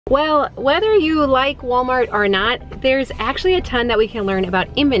Well, whether you like Walmart or not, there's actually a ton that we can learn about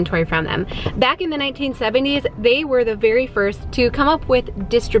inventory from them. Back in the 1970s, they were the very first to come up with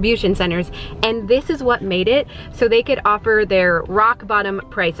distribution centers, and this is what made it so they could offer their rock bottom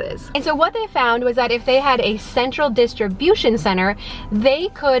prices. And so what they found was that if they had a central distribution center, they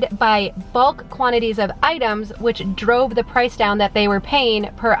could buy bulk quantities of items, which drove the price down that they were paying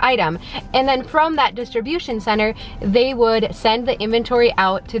per item. And then from that distribution center, they would send the inventory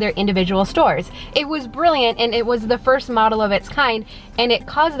out to their individual stores. It was brilliant, and it was the first model of its kind, and it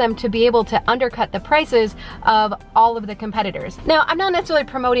caused them to be able to undercut the prices of all of the competitors. Now, I'm not necessarily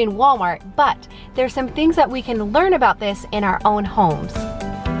promoting Walmart, but there's some things that we can learn about this in our own homes.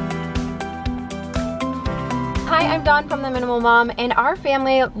 Hi, I'm Dawn from The Minimal Mom, and our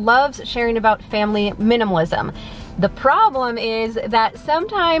family loves sharing about family minimalism. The problem is that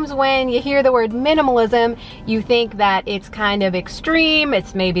sometimes when you hear the word minimalism, you think that it's kind of extreme,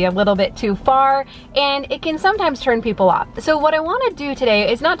 it's maybe a little bit too far, and it can sometimes turn people off. So what I want to do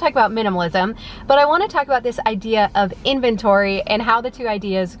today is not talk about minimalism, but I want to talk about this idea of inventory and how the two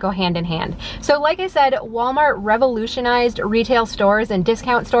ideas go hand in hand. So like I said, Walmart revolutionized retail stores and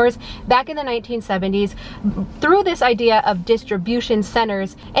discount stores back in the 1970s through this idea of distribution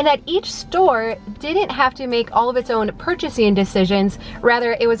centers, and that each store didn't have to make all of its own purchasing decisions.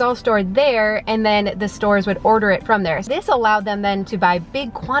 Rather, it was all stored there, and then the stores would order it from there. This allowed them then to buy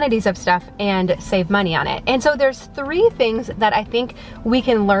big quantities of stuff and save money on it. And so there's three things that I think we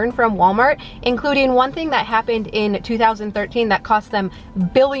can learn from Walmart, including one thing that happened in 2013 that cost them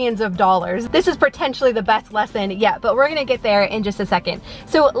billions of dollars. This is potentially the best lesson yet, but we're gonna get there in just a second.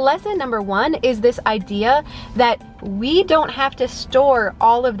 So lesson number one is this idea that we don't have to store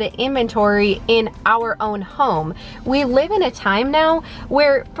all of the inventory in our own home. We live in a time now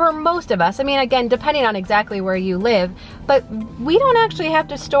where, for most of us, I mean, again, depending on exactly where you live, but we don't actually have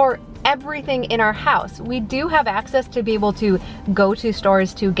to store everything in our house. We do have access to be able to go to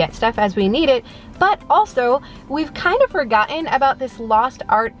stores to get stuff as we need it, but also we've kind of forgotten about this lost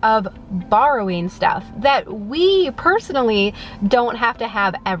art of borrowing stuff, that we personally don't have to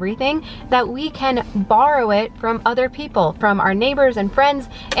have everything, that we can borrow it from other people, from our neighbors and friends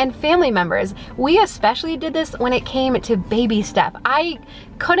and family members. We especially did this when it came to baby stuff. I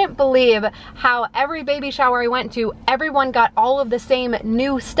couldn't believe how every baby shower I went to, everyone got all of the same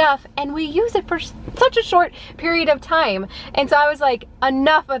new stuff, and we used it for such a short period of time. And so I was like,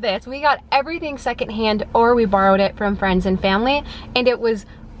 enough of this. We got everything secondhand, or we borrowed it from friends and family, and it was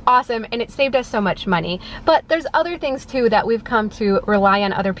awesome, and it saved us so much money. But there's other things too that we've come to rely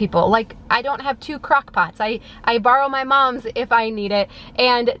on other people. Like, I don't have two crock pots. I borrow my mom's if I need it.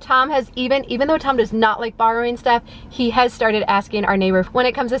 And Tom has even though Tom does not like borrowing stuff, he has started asking our neighbor when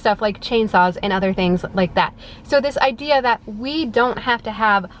it comes to stuff like chainsaws and other things like that. So this idea that we don't have to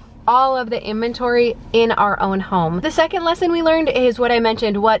have all of the inventory in our own home. The second lesson we learned is what I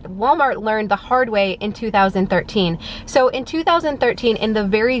mentioned, what Walmart learned the hard way in 2013. So in 2013, in the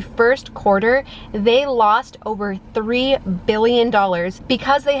very first quarter, they lost over $3 billion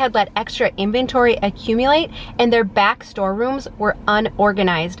because they had let extra inventory accumulate and their back storerooms were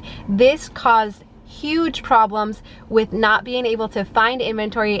unorganized. This caused huge problems with not being able to find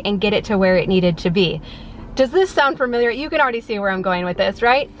inventory and get it to where it needed to be. Does this sound familiar? You can already see where I'm going with this,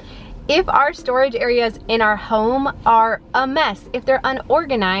 right? If our storage areas in our home are a mess, if they're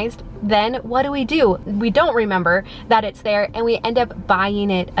unorganized, then what do? We don't remember that it's there, and we end up buying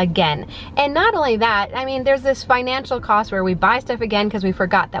it again. And not only that, I mean, there's this financial cost where we buy stuff again because we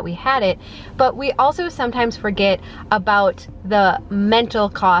forgot that we had it, but we also sometimes forget about the mental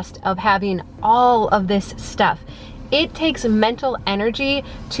cost of having all of this stuff. It takes mental energy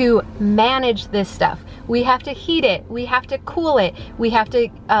to manage this stuff. We have to heat it, we have to cool it, we have to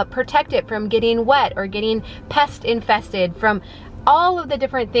protect it from getting wet or getting pest infested, from all of the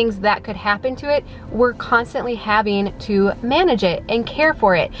different things that could happen to it. We're constantly having to manage it and care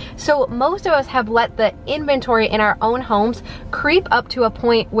for it. So most of us have let the inventory in our own homes creep up to a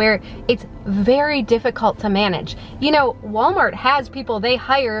point where it's very difficult to manage. You know, Walmart has people they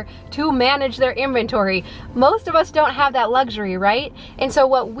hire to manage their inventory. Most of us don't have that luxury, right? And so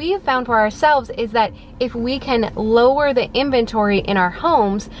what we've found for ourselves is that if we can lower the inventory in our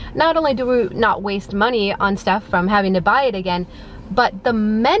homes, not only do we not waste money on stuff from having to buy it again, but the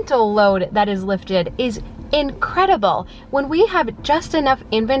mental load that is lifted is incredible. When we have just enough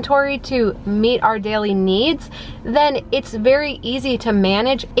inventory to meet our daily needs, then it's very easy to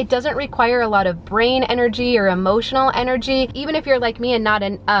manage. It doesn't require a lot of brain energy or emotional energy. Even if you're like me and not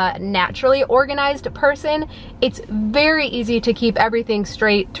a naturally organized person, it's very easy to keep everything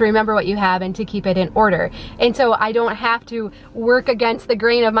straight, to remember what you have and to keep it in order. And so I don't have to work against the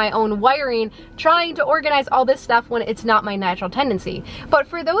grain of my own wiring trying to organize all this stuff when it's not my natural tendency. But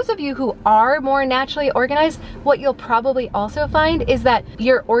for those of you who are more naturally organized, what you'll probably also find is that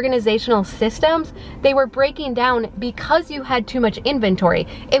your organizational systems, they were breaking down because you had too much inventory.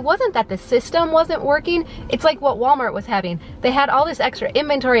 It wasn't that the system wasn't working. It's like what Walmart was having. They had all this extra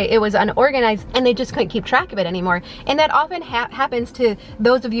inventory, it was unorganized, and they just couldn't keep track of it anymore. And that often happens to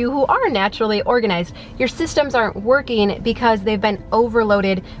those of you who are naturally organized. Your systems aren't working because they've been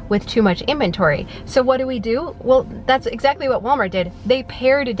overloaded with too much inventory. So what do? Well, that's exactly what Walmart did. They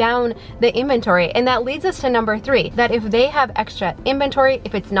pared down the inventory, and that leads us to number 3, that if they have extra inventory,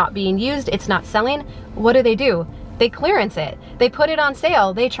 if it's not being used, it's not selling, what do? They clearance it. They put it on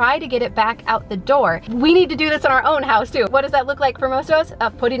sale. They try to get it back out the door. We need to do this in our own house too. What does that look like for most of us?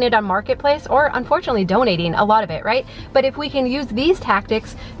 Putting it on Marketplace, or unfortunately donating a lot of it, right? But if we can use these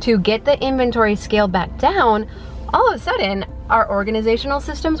tactics to get the inventory scaled back down, all of a sudden our organizational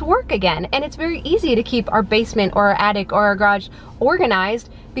systems work again. And it's very easy to keep our basement or our attic or our garage organized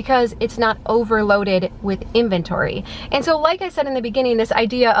because it's not overloaded with inventory. And so like I said in the beginning, this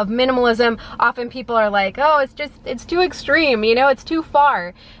idea of minimalism, often people are like, oh, it's too extreme, you know, it's too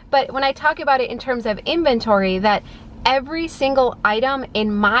far. But when I talk about it in terms of inventory, that every single item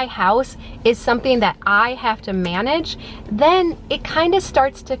in my house is something that I have to manage, then it kind of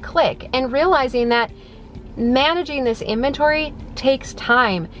starts to click, and realizing that managing this inventory takes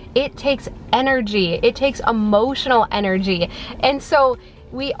time, it takes energy, it takes emotional energy. And so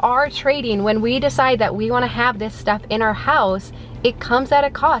we are trading. When we decide that we want to have this stuff in our house, it comes at a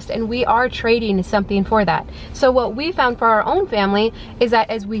cost, and we are trading something for that. So what we found for our own family is that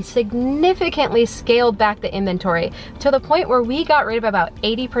as we significantly scaled back the inventory to the point where we got rid of about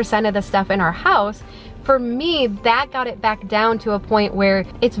 80% of the stuff in our house, for me, that got it back down to a point where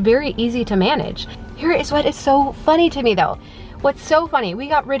it's very easy to manage. Here is what is so funny to me though. What's so funny, we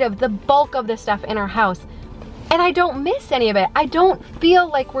got rid of the bulk of the stuff in our house, and I don't miss any of it. I don't feel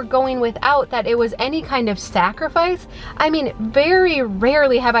like we're going without, that it was any kind of sacrifice. I mean, very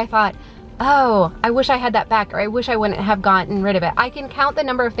rarely have I thought, oh, I wish I had that back, or I wish I wouldn't have gotten rid of it. I can count the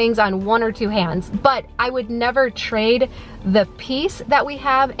number of things on 1 or 2 hands, but I would never trade the peace that we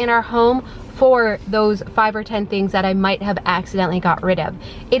have in our home for those 5 or 10 things that I might have accidentally got rid of.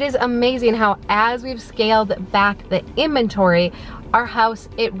 It is amazing how as we've scaled back the inventory, our house,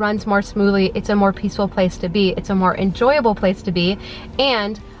 it runs more smoothly. It's a more peaceful place to be. It's a more enjoyable place to be.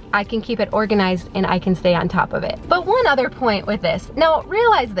 And I can keep it organized and I can stay on top of it. But one other point with this, now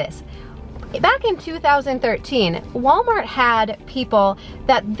realize this. Back in 2013, Walmart had people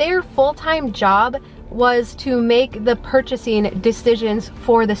that their full-time job was to make the purchasing decisions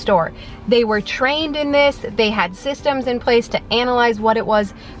for the store. They were trained in this, they had systems in place to analyze what it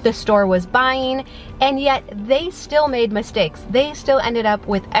was the store was buying, and yet they still made mistakes. They still ended up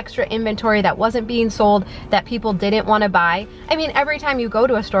with extra inventory that wasn't being sold, that people didn't want to buy. I mean, every time you go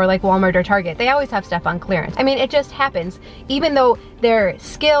to a store like Walmart or Target, they always have stuff on clearance. I mean, it just happens. Even though they're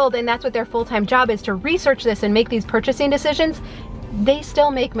skilled and that's what their full-time job is, to research this and make these purchasing decisions, they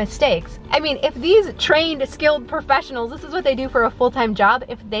still make mistakes. I mean, if these trained, skilled professionals, this is what they do for a full-time job,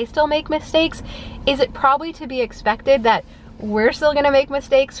 if they still make mistakes, is it probably to be expected that we're still gonna make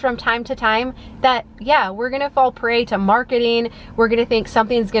mistakes from time to time? That, yeah, we're gonna fall prey to marketing, we're gonna think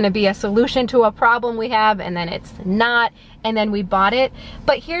something's gonna be a solution to a problem we have, and then it's not, and then we bought it.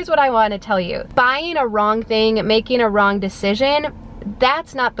 But here's what I wanna tell you. Buying a wrong thing, making a wrong decision,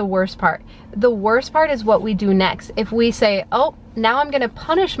 that's not the worst part. The worst part is what we do next. If we say, oh, now I'm gonna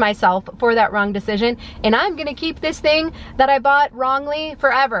punish myself for that wrong decision, and I'm gonna keep this thing that I bought wrongly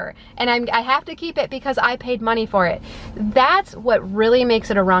forever, and I have to keep it because I paid money for it. That's what really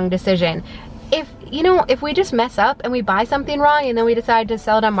makes it a wrong decision. If we just mess up and we buy something wrong and then we decide to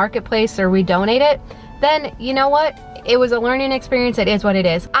sell it on Marketplace or we donate it, then you know what? It was a learning experience, it is what it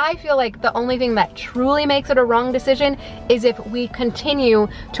is. I feel like the only thing that truly makes it a wrong decision is if we continue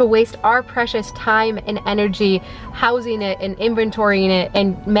to waste our precious time and energy housing it and inventorying it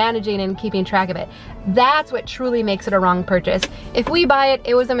and managing and keeping track of it. That's what truly makes it a wrong purchase. If we buy it,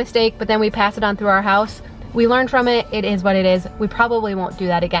 it was a mistake, but then we pass it on through our house, We learned from it. It is what it is. We probably won't do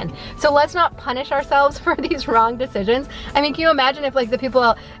that again. So let's not punish ourselves for these wrong decisions. I mean, can you imagine if like the people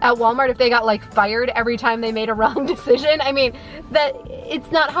at Walmart, if they got like fired every time they made a wrong decision? I mean, that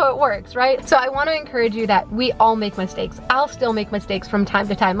it's not how it works, right? So I want to encourage you that we all make mistakes. I'll still make mistakes from time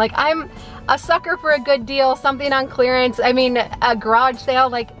to time. Like, I'm a sucker for a good deal, something on clearance. I mean, a garage sale,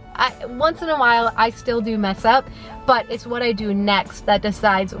 like once in a while I still do mess up, but it's what I do next that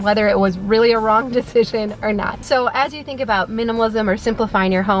decides whether it was really a wrong decision or not. So as you think about minimalism or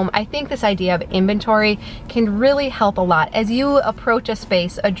simplifying your home, I think this idea of inventory can really help a lot. As you approach a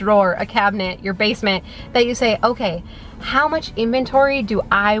space, a drawer, a cabinet, your basement, that you say, okay, how much inventory do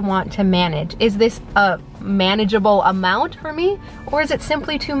I want to manage? Is this a manageable amount for me, or is it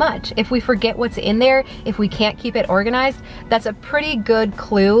simply too much? If we forget what's in there, if we can't keep it organized, that's a pretty good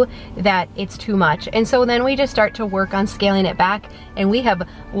clue that it's too much. And so then we just start to work on scaling it back, and we have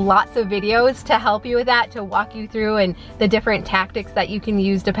lots of videos to help you with that, to walk you through and the different tactics that you can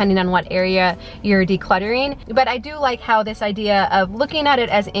use depending on what area you're decluttering. But I do like how this idea of looking at it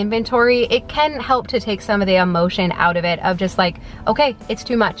as inventory, it can help to take some of the emotion out of it, of just like, okay, it's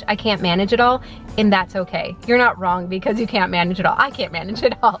too much, I can't manage it all, and that's okay. You're not wrong because you can't manage it all. I can't manage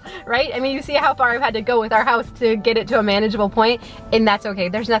it all, right? I mean, you see how far I've had to go with our house to get it to a manageable point, and that's okay.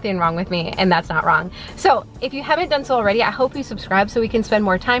 There's nothing wrong with me, and that's not wrong. So if you haven't done so already, I hope you subscribe so we can spend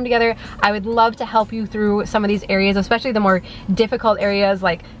more time together. I would love to help you through some of these areas, especially the more difficult areas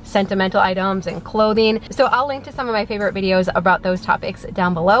like sentimental items and clothing. So I'll link to some of my favorite videos about those topics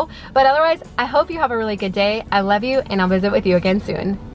down below. But otherwise, I hope you have a really good day. I love you, and I'll visit with you again soon.